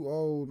getting too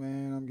old,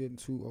 man. I'm getting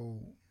too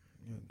old.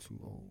 You'll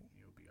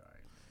be all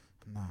right,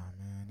 man. Nah,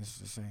 man, this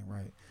just ain't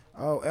right.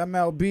 Oh,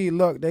 MLB,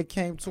 look, they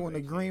came to an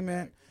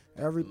agreement.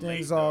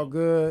 Everything's all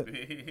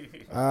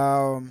good.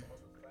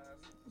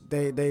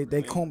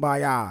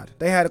 kumbaya.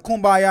 They had a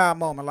kumbaya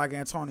moment, like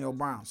Antonio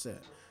Brown said.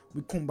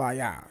 We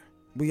kumbaya.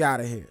 We out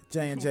of here.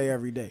 J&J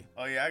every day.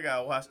 Oh yeah, I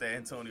gotta watch that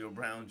Antonio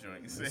Brown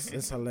joint.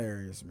 It's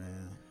hilarious,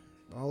 man.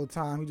 The whole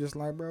time he just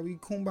like, bro, we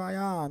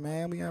kumbaya,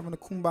 man. We having a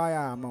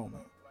kumbaya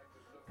moment.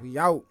 We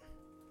out.